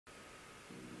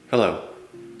Hello.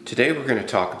 Today we're going to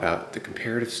talk about the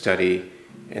comparative study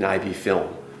in IB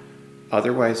film,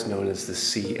 otherwise known as the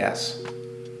CS.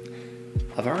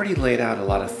 I've already laid out a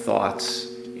lot of thoughts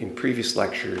in previous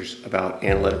lectures about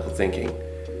analytical thinking.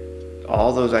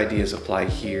 All those ideas apply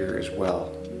here as well.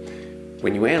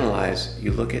 When you analyze,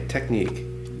 you look at technique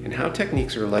and how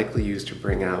techniques are likely used to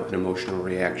bring out an emotional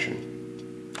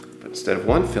reaction. But instead of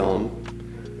one film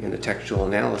in the textual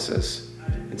analysis,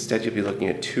 instead you'll be looking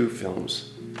at two films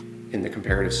in the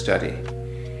comparative study.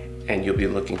 And you'll be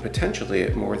looking potentially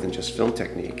at more than just film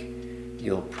technique.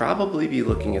 You'll probably be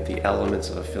looking at the elements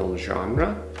of a film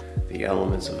genre, the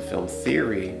elements of a film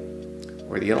theory,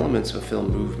 or the elements of a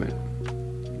film movement.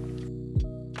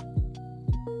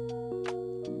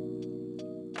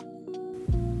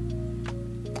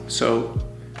 So,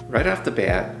 right off the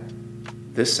bat,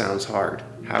 this sounds hard.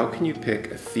 How can you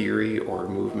pick a theory or a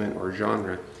movement or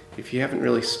genre if you haven't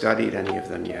really studied any of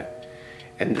them yet?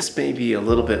 And this may be a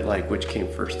little bit like which came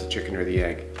first, the chicken or the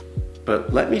egg.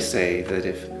 But let me say that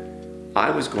if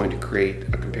I was going to create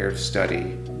a comparative study,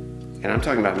 and I'm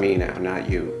talking about me now, not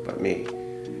you, but me,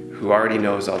 who already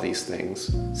knows all these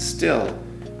things, still,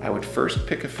 I would first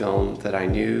pick a film that I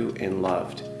knew and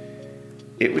loved.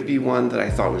 It would be one that I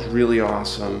thought was really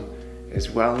awesome, as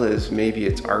well as maybe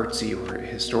it's artsy or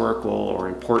historical or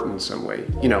important in some way.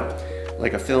 You know,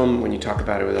 like a film, when you talk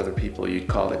about it with other people, you'd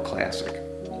call it classic.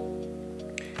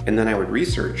 And then I would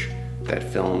research that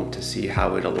film to see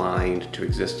how it aligned to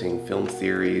existing film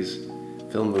theories,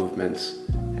 film movements,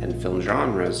 and film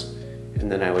genres,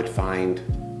 and then I would find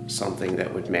something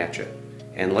that would match it.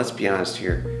 And let's be honest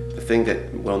here, the thing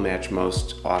that will match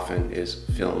most often is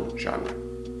film genre.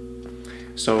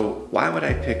 So why would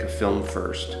I pick a film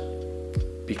first?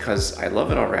 Because I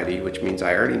love it already, which means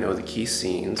I already know the key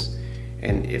scenes,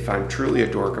 and if I'm truly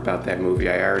a dork about that movie,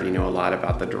 I already know a lot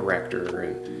about the director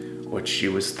and what she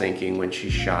was thinking when she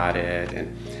shot it,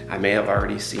 and I may have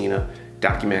already seen a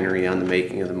documentary on the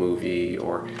making of the movie,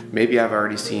 or maybe I've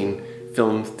already seen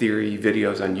film theory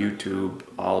videos on YouTube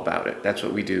all about it. That's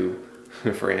what we do,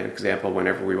 for an example,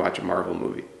 whenever we watch a Marvel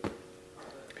movie.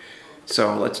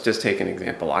 So let's just take an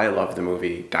example. I love the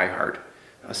movie Die Hard,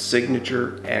 a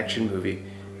signature action movie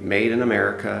made in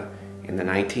America in the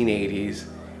 1980s,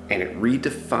 and it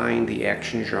redefined the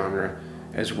action genre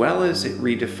as well as it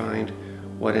redefined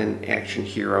what an action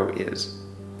hero is.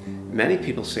 Many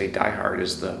people say Die Hard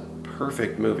is the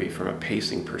perfect movie from a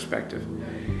pacing perspective.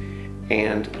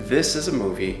 And this is a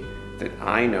movie that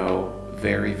I know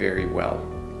very, very well.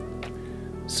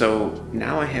 So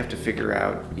now I have to figure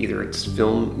out either its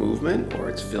film movement or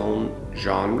its film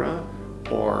genre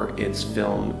or its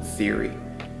film theory.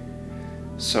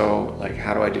 So, like,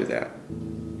 how do I do that?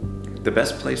 The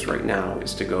best place right now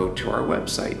is to go to our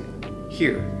website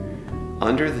here.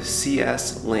 Under the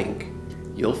CS link,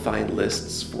 you'll find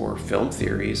lists for film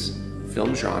theories,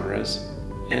 film genres,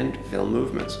 and film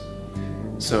movements.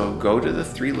 So go to the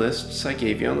three lists I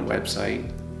gave you on the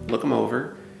website, look them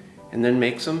over, and then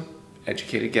make some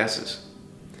educated guesses.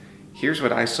 Here's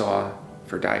what I saw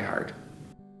for Die Hard.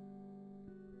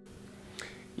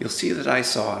 You'll see that I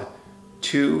saw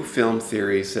two film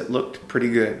theories that looked pretty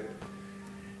good.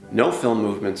 No film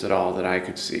movements at all that I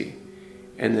could see.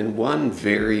 And then one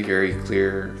very, very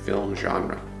clear film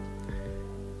genre.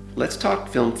 Let's talk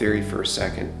film theory for a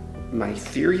second. My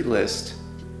theory list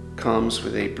comes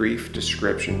with a brief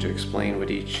description to explain what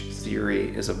each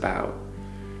theory is about.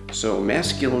 So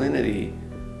masculinity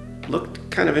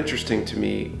looked kind of interesting to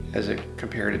me as it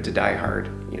compared it to Die Hard.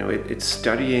 You know, it's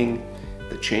studying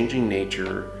the changing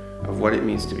nature of what it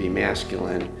means to be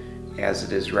masculine as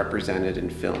it is represented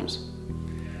in films.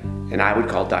 And I would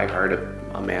call Die Hard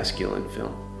a masculine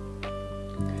film.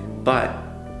 But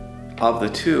of the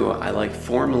two, I like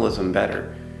formalism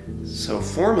better. So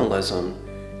formalism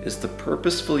is the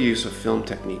purposeful use of film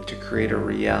technique to create a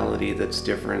reality that's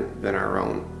different than our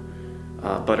own,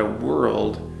 but a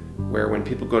world where when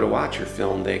people go to watch your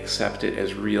film, they accept it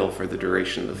as real for the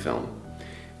duration of the film.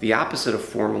 The opposite of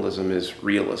formalism is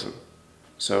realism.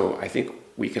 So I think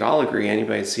we could all agree,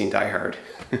 anybody that's seen Die Hard,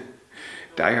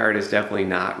 Die Hard is definitely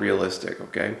not realistic,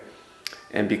 okay?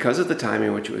 And because of the time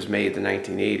in which it was made, the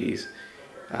 1980s,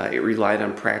 it relied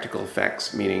on practical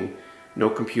effects, meaning no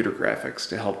computer graphics,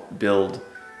 to help build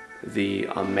the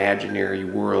imaginary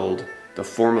world, the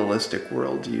formalistic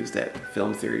world, to use that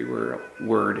film theory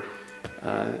word.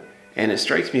 And it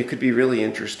strikes me it could be really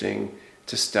interesting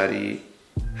to study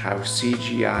how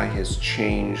CGI has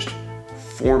changed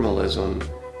formalism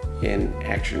in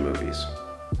action movies.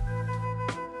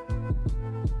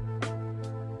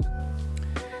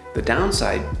 The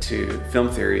downside to film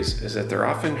theories is that they're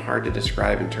often hard to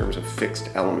describe in terms of fixed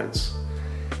elements.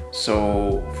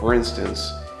 So, for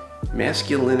instance,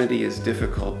 masculinity is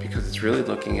difficult because it's really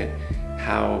looking at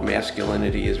how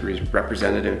masculinity is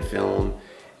represented in film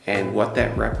and what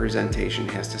that representation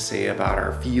has to say about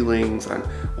our feelings, on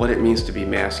what it means to be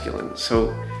masculine. So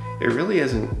it really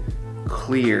isn't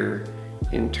clear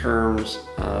in terms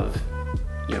of,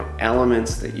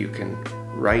 elements that you can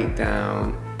write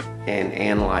down and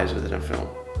analyze within a film.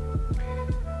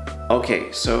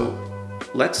 Okay, so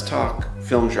let's talk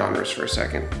film genres for a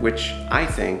second, which I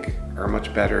think are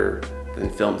much better than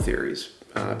film theories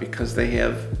because they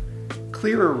have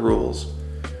clearer rules.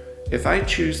 If I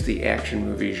choose the action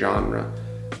movie genre,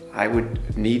 I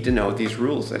would need to know these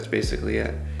rules. That's basically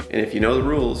it. And if you know the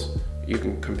rules, you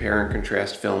can compare and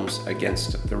contrast films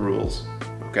against the rules,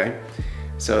 okay?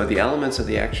 So the elements of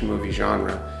the action movie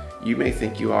genre, you may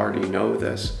think you already know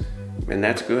this, and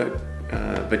that's good.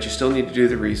 But you still need to do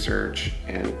the research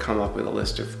and come up with a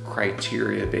list of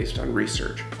criteria based on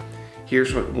research.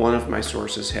 Here's what one of my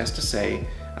sources has to say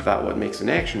about what makes an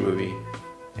action movie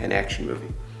an action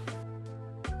movie.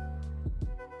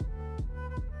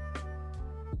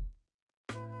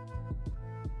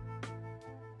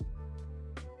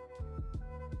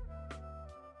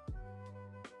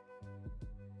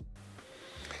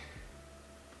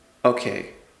 Okay,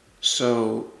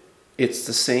 so it's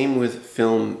the same with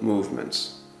film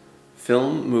movements.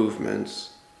 Film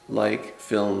movements, like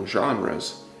film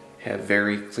genres, have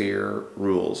very clear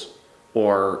rules,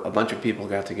 or a bunch of people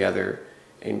got together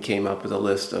and came up with a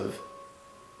list of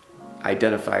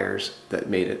identifiers that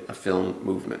made it a film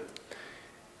movement.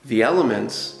 The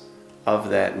elements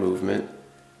of that movement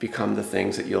become the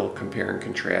things that you'll compare and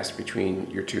contrast between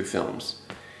your two films.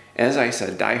 As I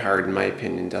said, Die Hard, in my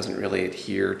opinion, doesn't really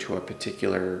adhere to a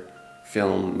particular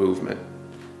film movement.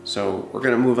 So we're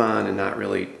going to move on and not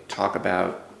really talk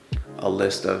about a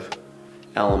list of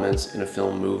elements in a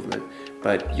film movement.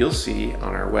 But you'll see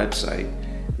on our website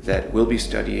that we'll be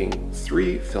studying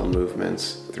 3 film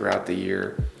movements throughout the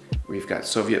year. We've got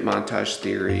Soviet montage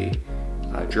theory,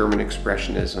 German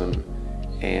expressionism,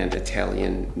 and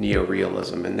Italian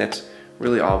neorealism. And that's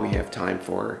really all we have time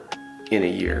for in a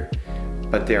year.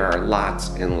 But there are lots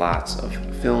and lots of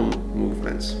film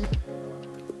movements.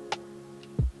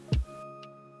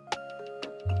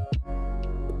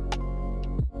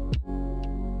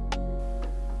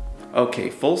 Okay,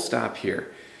 full stop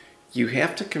here. You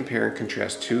have to compare and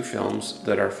contrast 2 films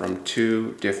that are from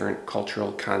 2 different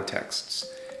cultural contexts.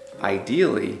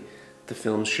 Ideally, the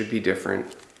films should be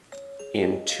different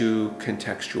in 2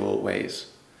 contextual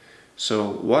ways. So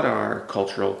what are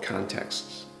cultural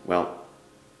contexts? Well,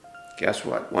 guess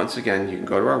what? Once again, you can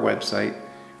go to our website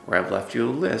where I've left you a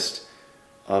list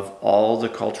of all the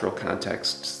cultural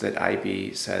contexts that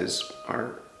IB says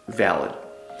are valid.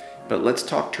 But let's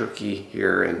talk Turkey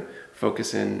here and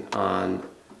focus in on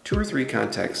 2 or 3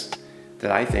 contexts that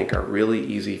I think are really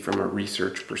easy from a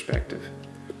research perspective.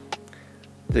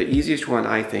 The easiest one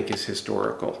I think is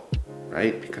historical,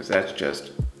 right? Because that's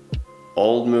just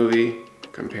old movie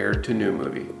compared to new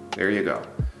movie. There you go.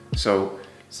 So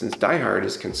since Die Hard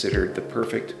is considered the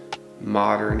perfect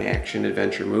modern action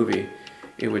adventure movie,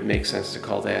 it would make sense to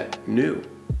call that new.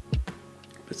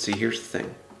 But see, here's the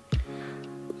thing.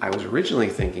 I was originally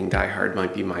thinking Die Hard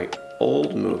might be my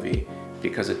old movie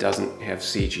because it doesn't have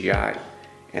CGI.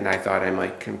 And I thought I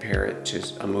might compare it to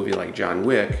a movie like John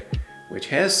Wick, which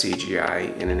has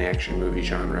CGI in an action movie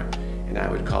genre, and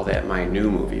I would call that my new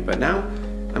movie. But now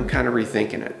I'm kind of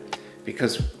rethinking it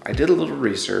because I did a little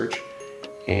research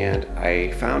and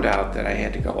I found out that I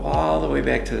had to go all the way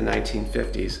back to the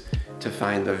 1950s to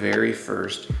find the very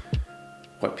first,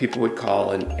 what people would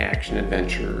call an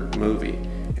action-adventure movie.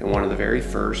 And one of the very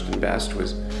first and best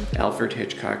was Alfred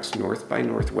Hitchcock's North by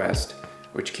Northwest,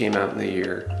 which came out in the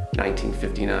year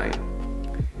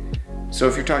 1959. So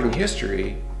if you're talking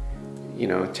history,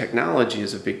 technology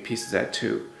is a big piece of that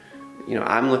too.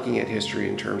 I'm looking at history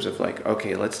in terms of like,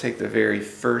 okay, let's take the very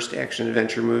first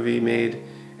action-adventure movie made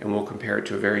and we'll compare it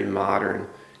to a very modern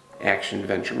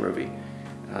action-adventure movie.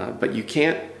 But you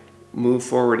can't move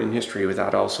forward in history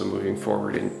without also moving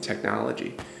forward in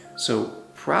technology. So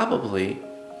probably,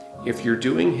 if you're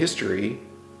doing history,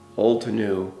 old to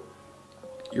new,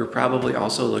 you're probably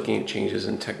also looking at changes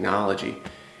in technology.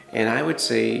 And I would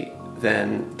say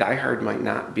then Die Hard might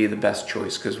not be the best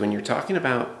choice, because when you're talking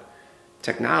about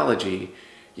technology,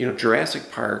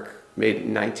 Jurassic Park, made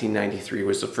in 1993,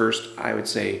 was the first, I would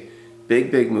say,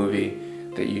 big movie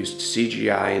that used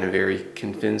CGI in a very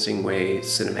convincing way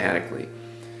cinematically.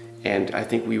 And I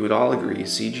think we would all agree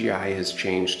CGI has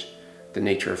changed the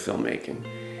nature of filmmaking.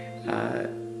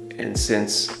 And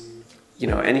since,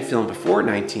 any film before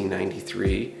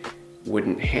 1993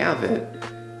 wouldn't have it,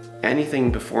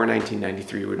 anything before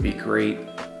 1993 would be great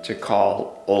to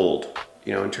call old,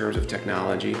 in terms of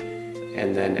technology.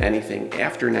 And then anything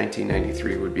after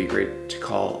 1993 would be great to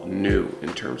call new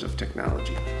in terms of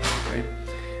technology, okay?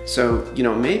 So,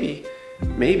 maybe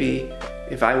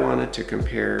if I wanted to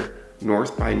compare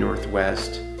North by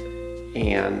Northwest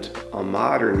and a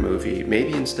modern movie,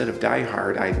 maybe instead of Die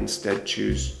Hard, I'd instead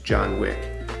choose John Wick,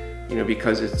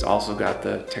 because it's also got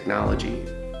the technology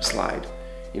slide.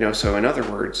 So in other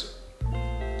words,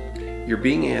 you're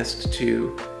being asked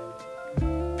to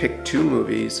pick two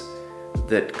movies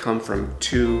that come from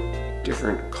two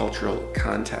different cultural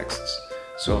contexts.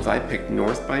 So if I pick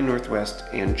North by Northwest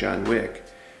and John Wick,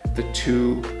 the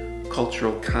two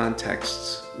cultural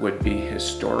contexts would be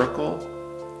historical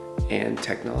and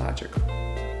technological.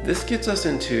 This gets us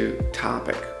into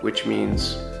topic, which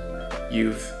means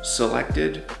you've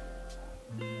selected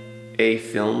a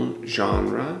film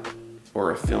genre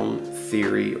or a film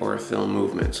theory or a film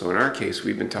movement. So in our case,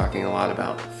 we've been talking a lot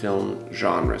about film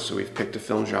genre. So we've picked a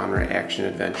film genre, action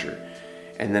adventure.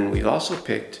 And then we've also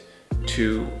picked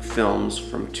two films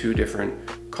from two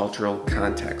different cultural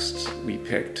contexts. We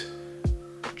picked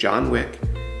John Wick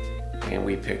and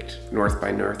we picked North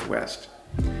by Northwest.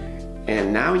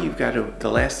 And now the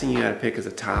last thing you gotta pick is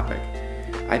a topic.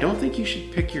 I don't think you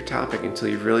should pick your topic until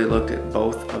you've really looked at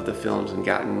both of the films and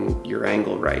gotten your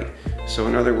angle right. So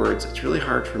in other words, it's really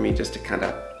hard for me just to kind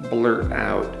of blurt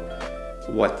out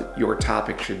what your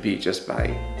topic should be just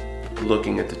by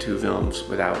looking at the two films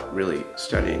without really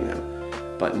studying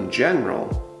them. But in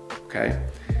general, okay,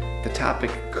 the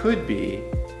topic could be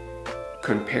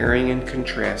comparing and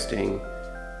contrasting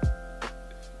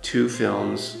two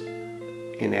films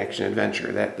in action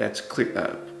adventure. That's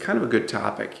clear, kind of a good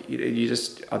topic. You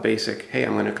just a basic, hey,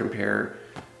 I'm going to compare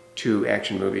two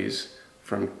action movies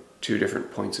from two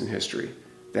different points in history.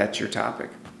 That's your topic.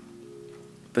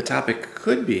 The topic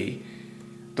could be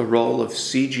the role of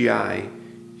CGI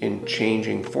in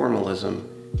changing formalism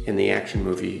in the action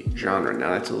movie genre.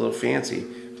 Now that's a little fancy,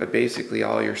 but basically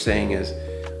all you're saying is,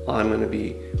 I'm going to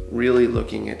be really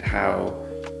looking at how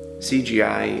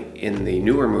CGI in the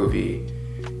newer movie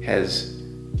has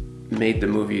made the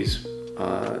movies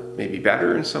maybe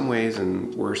better in some ways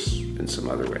and worse in some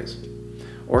other ways.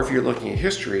 Or if you're looking at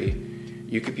history,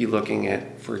 you could be looking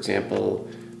at, for example,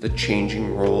 the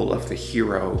changing role of the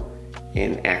hero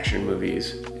in action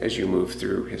movies as you move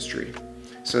through history.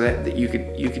 So that you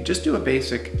could just do a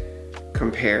basic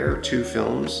compare two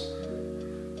films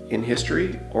in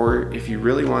history, or if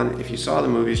you saw the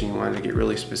movies and you wanted to get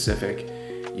really specific,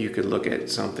 you could look at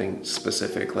something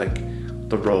specific like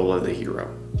the role of the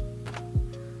hero.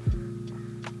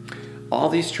 All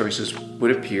these choices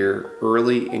would appear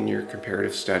early in your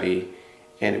comparative study,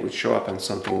 and it would show up on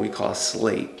something we call a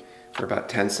slate for about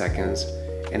 10 seconds,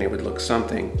 and it would look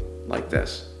something like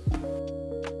this.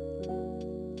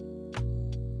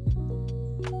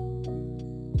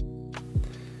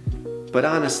 But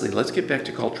honestly, let's get back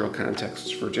to cultural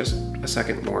contexts for just a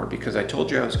second more, because I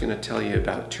told you I was going to tell you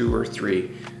about two or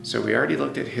three. So we already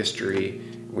looked at history,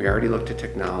 we already looked at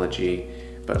technology,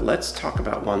 but let's talk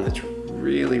about one that's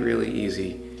really, really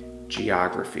easy,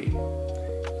 geography.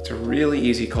 It's a really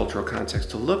easy cultural context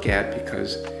to look at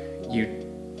because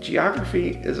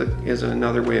geography is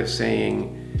another way of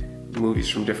saying movies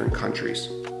from different countries,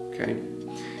 okay?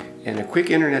 And a quick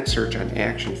internet search on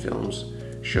action films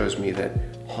shows me that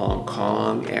Hong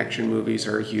Kong action movies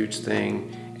are a huge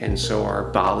thing, and so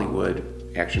are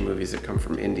Bollywood action movies that come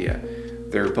from India.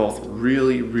 They're both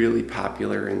really, really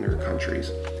popular in their countries,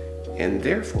 and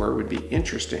therefore it would be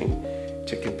interesting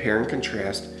to compare and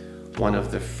contrast one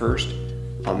of the first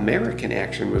American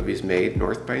action movies made,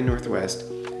 North by Northwest,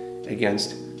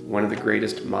 against one of the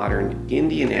greatest modern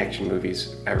Indian action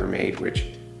movies ever made, which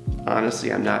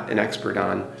honestly I'm not an expert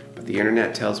on, but the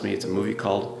internet tells me it's a movie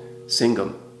called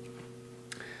Singham.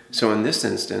 So in this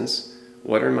instance,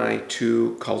 what are my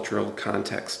two cultural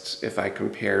contexts if I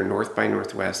compare North by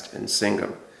Northwest and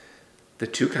Singham? The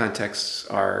two contexts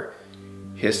are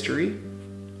history,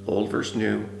 old versus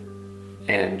new,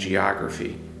 and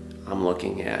geography. I'm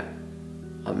looking at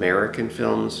American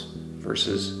films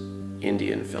versus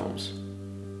Indian films.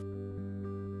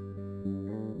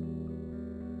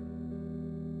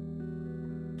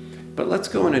 But let's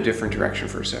go in a different direction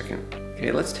for a second.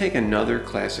 Okay, let's take another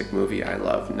classic movie I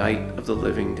love, Night of the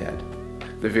Living Dead.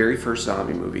 The very first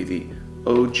zombie movie, the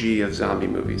OG of zombie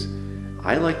movies.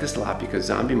 I like this a lot because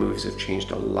zombie movies have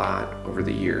changed a lot over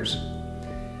the years.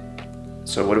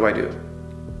 So what do?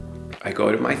 I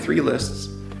go to my three lists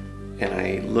and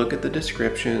I look at the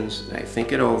descriptions and I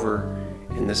think it over,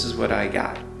 and this is what I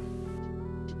got.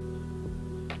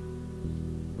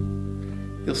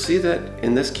 You'll see that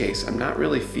in this case, I'm not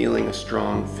really feeling a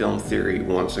strong film theory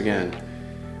once again.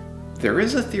 There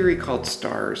is a theory called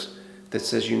stars that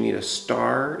says you need a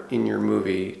star in your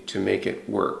movie to make it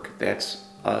work. That's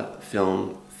a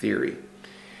film theory.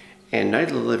 And Night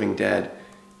of the Living Dead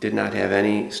did not have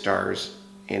any stars,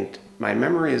 and my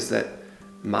memory is that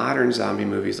modern zombie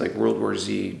movies like World War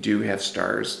Z do have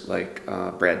stars like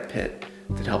Brad Pitt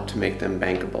that help to make them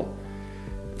bankable.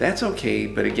 That's okay,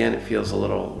 but again, it feels a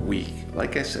little weak.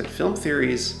 Like I said, film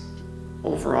theories,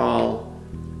 overall,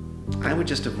 I would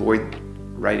just avoid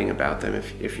writing about them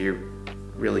if you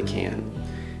really can.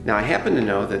 Now, I happen to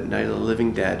know that Night of the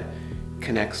Living Dead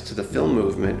connects to the film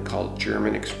movement called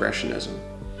German Expressionism.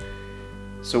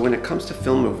 So when it comes to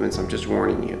film movements, I'm just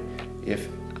warning you, if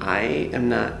I am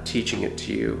not teaching it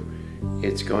to you,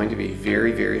 it's going to be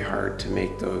very, very hard to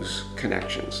make those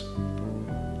connections.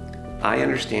 I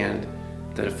understand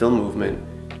that a film movement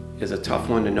is a tough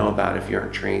one to know about if you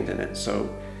aren't trained in it.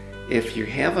 So if you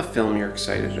have a film you're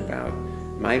excited about,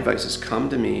 my advice is come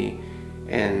to me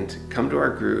and come to our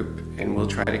group and we'll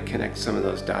try to connect some of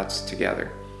those dots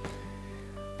together.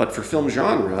 But for film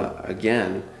genre,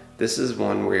 again, this is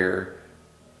one where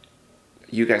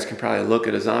you guys can probably look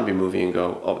at a zombie movie and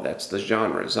go, oh, that's the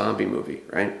genre, zombie movie,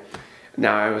 right?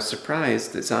 Now, I was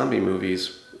surprised that zombie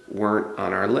movies weren't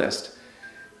on our list.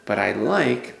 But I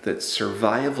like that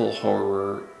survival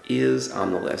horror is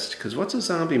on the list, because what's a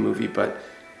zombie movie but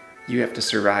you have to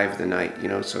survive the night, you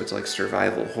know, so it's like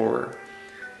survival horror.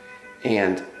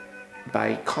 And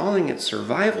by calling it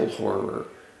survival horror,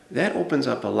 that opens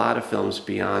up a lot of films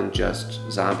beyond just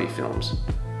zombie films.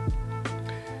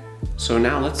 So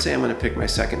now let's say I'm going to pick my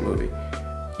second movie.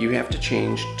 You have to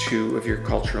change two of your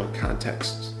cultural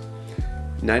contexts.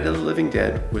 Night of the Living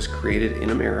Dead was created in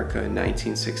America in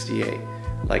 1968.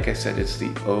 Like I said, it's the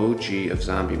OG of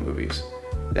zombie movies.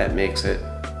 That makes it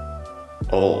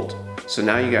old. So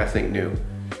now you gotta think new.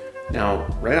 Now,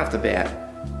 right off the bat,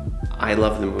 I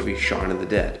love the movie Shaun of the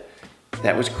Dead.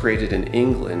 That was created in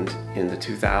England in the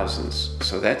 2000s.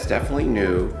 So that's definitely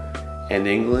new, and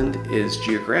England is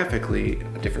geographically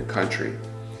a different country.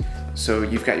 So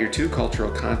you've got your two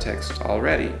cultural contexts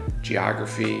already,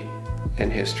 geography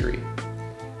and history.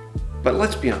 But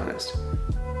let's be honest,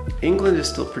 England is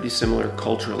still pretty similar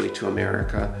culturally to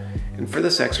America, and for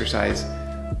this exercise,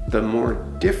 the more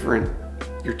different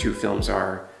your two films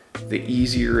are, the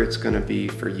easier it's going to be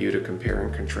for you to compare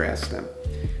and contrast them.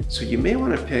 So you may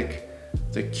want to pick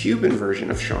the Cuban version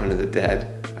of Shaun of the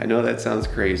Dead. I know that sounds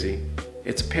crazy.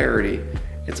 It's a parody.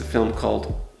 It's a film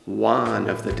called Juan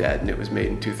of the Dead, and it was made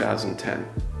in 2010.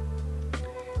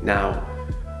 Now,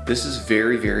 this is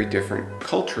very, very different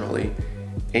culturally,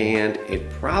 and it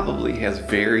probably has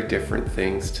very different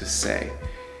things to say.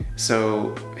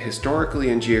 So historically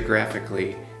and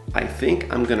geographically, I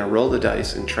think I'm gonna roll the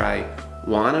dice and try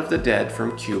Juan of the Dead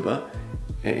from Cuba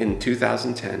in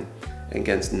 2010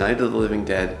 against Night of the Living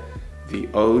Dead, the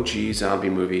OG zombie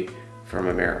movie from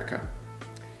America.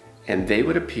 And they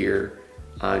would appear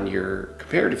on your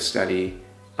comparative study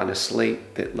on a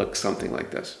slate that looks something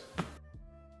like this.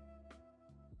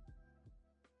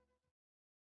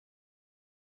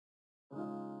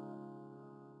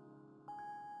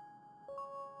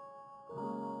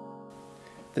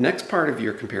 The next part of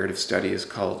your comparative study is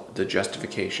called the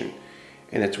justification,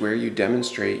 and it's where you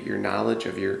demonstrate your knowledge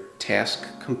of your task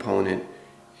component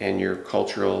and your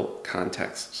cultural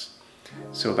contexts.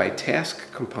 So by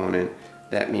task component,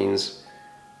 that means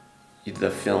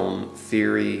the film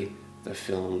theory, the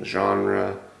film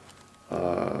genre,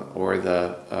 or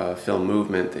the film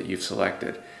movement that you've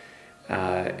selected.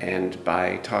 And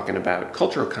by talking about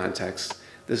cultural context,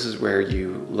 this is where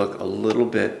you look a little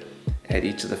bit at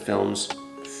each of the film's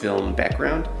film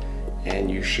background, and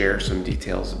you share some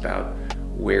details about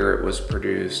where it was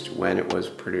produced, when it was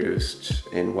produced,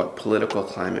 in what political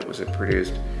climate was it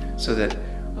produced, so that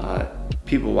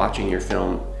people watching your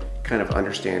film kind of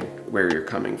understand where you're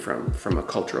coming from a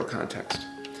cultural context.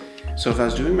 So if I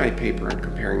was doing my paper and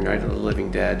comparing Night of the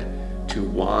Living Dead to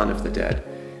Juan of the Dead,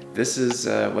 this is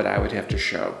what I would have to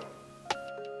show.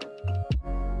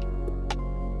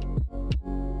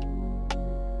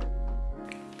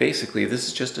 Basically, this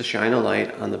is just to shine a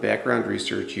light on the background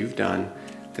research you've done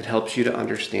that helps you to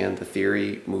understand the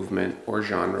theory, movement, or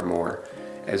genre more,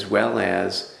 as well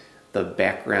as the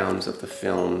backgrounds of the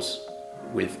films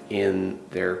within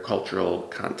their cultural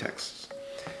contexts.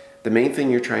 The main thing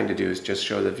you're trying to do is just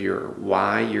show the viewer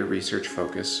why your research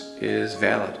focus is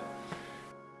valid.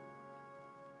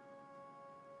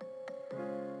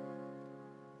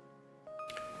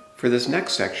 For this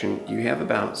next section, you have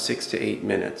about 6 to 8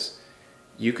 minutes.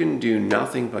 You can do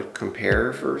nothing but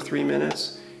compare for 3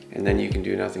 minutes, and then you can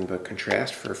do nothing but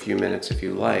contrast for a few minutes if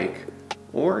you like.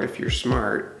 Or if you're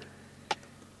smart,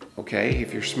 okay,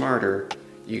 if you're smarter,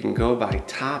 you can go by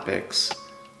topics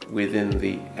within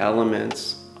the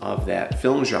elements of that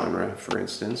film genre, for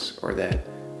instance, or that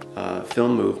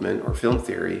film movement or film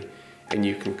theory, and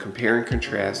you can compare and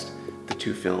contrast the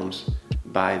two films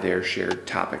by their shared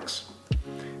topics.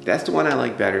 That's the one I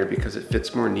like better because it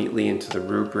fits more neatly into the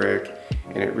rubric,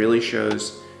 and it really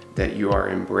shows that you are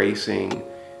embracing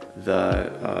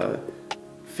the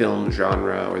film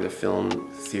genre or the film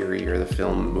theory or the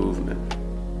film movement.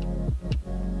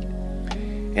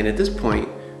 And at this point,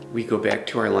 we go back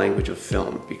to our language of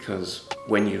film, because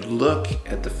when you look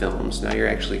at the films, now you're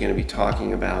actually going to be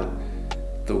talking about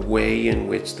the way in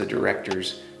which the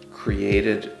directors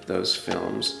created those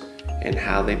films and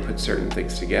how they put certain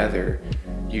things together.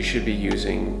 You should be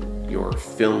using your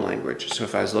film language. So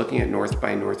if I was looking at North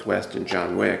by Northwest and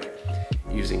John Wick,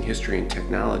 using history and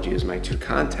technology as my two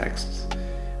contexts,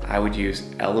 I would use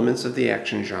elements of the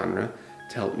action genre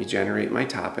to help me generate my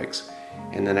topics,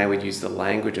 and then I would use the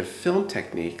language of film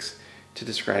techniques to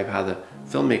describe how the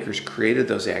filmmakers created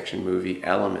those action movie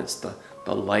elements, the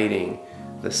lighting,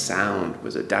 the sound,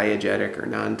 was it diegetic or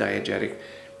non-diegetic,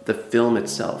 the film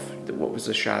itself, what was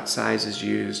the shot sizes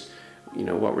used, you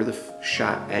know, what were the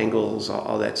shot angles,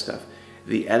 all that stuff,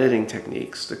 the editing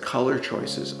techniques, the color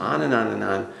choices, on and on and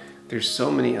on. There's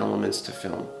so many elements to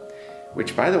film,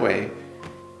 which, by the way,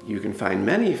 you can find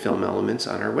many film elements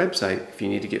on our website if you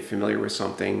need to get familiar with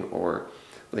something, or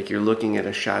like you're looking at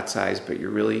a shot size but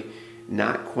you're really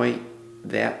not quite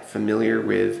that familiar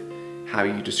with how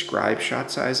you describe shot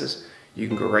sizes. You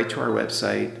can go right to our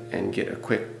website and get a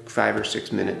quick 5 or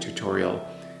 6 minute tutorial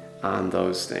on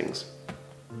those things.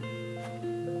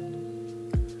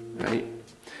 Right?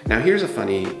 Now here's a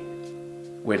funny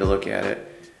way to look at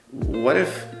it. What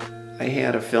if I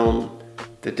had a film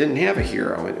that didn't have a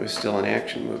hero and it was still an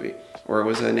action movie? Or it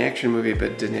was an action movie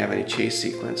but didn't have any chase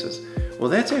sequences? Well,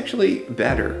 that's actually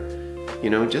better. You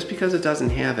know, just because it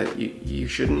doesn't have it, you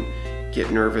shouldn't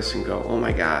get nervous and go, oh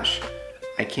my gosh,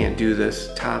 I can't do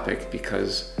this topic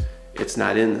because it's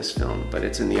not in this film, but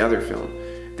it's in the other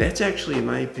film. That's actually, in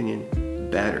my opinion,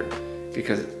 better.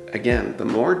 Because again, the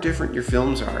more different your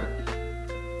films are,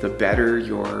 the better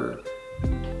your,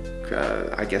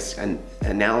 I guess,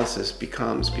 analysis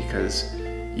becomes, because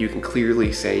you can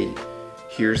clearly say,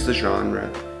 here's the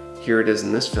genre, here it is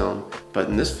in this film, but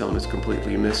in this film it's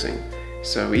completely missing.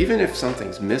 So even if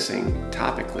something's missing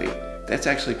topically, that's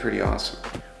actually pretty awesome.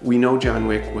 We know John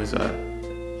Wick was a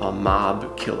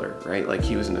mob killer, right? Like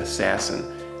he was an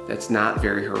assassin. That's not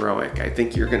very heroic. I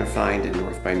think you're gonna find in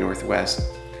North by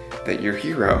Northwest that your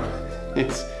hero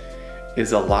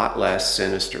is a lot less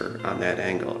sinister on that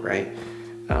angle, right?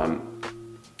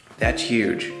 That's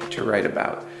huge to write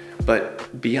about.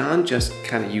 But beyond just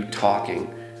kind of you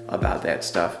talking about that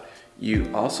stuff, you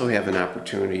also have an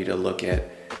opportunity to look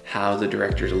at how the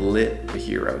directors lit the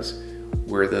heroes.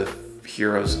 Were the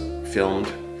heroes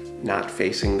filmed not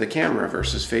facing the camera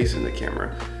versus facing the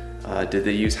camera? Did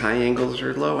they use high angles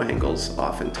or low angles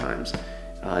oftentimes?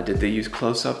 Did they use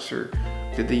close-ups or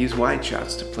did they use wide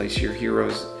shots to place your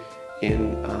heroes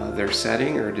in their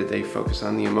setting, or did they focus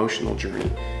on the emotional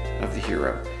journey of the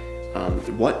hero?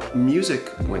 What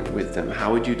music went with them?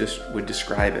 How would you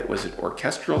describe it? Was it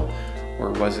orchestral,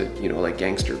 or was it, you know, like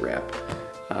gangster rap?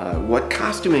 What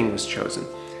costuming was chosen?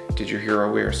 Did your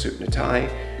hero wear a suit and a tie,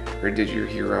 or did your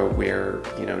hero wear,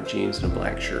 you know, jeans and a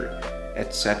black shirt,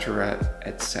 etc.,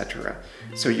 etc.?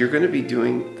 So you're going to be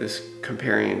doing this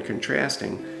comparing and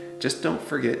contrasting. Just don't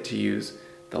forget to use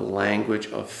the language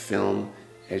of film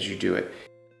as you do it.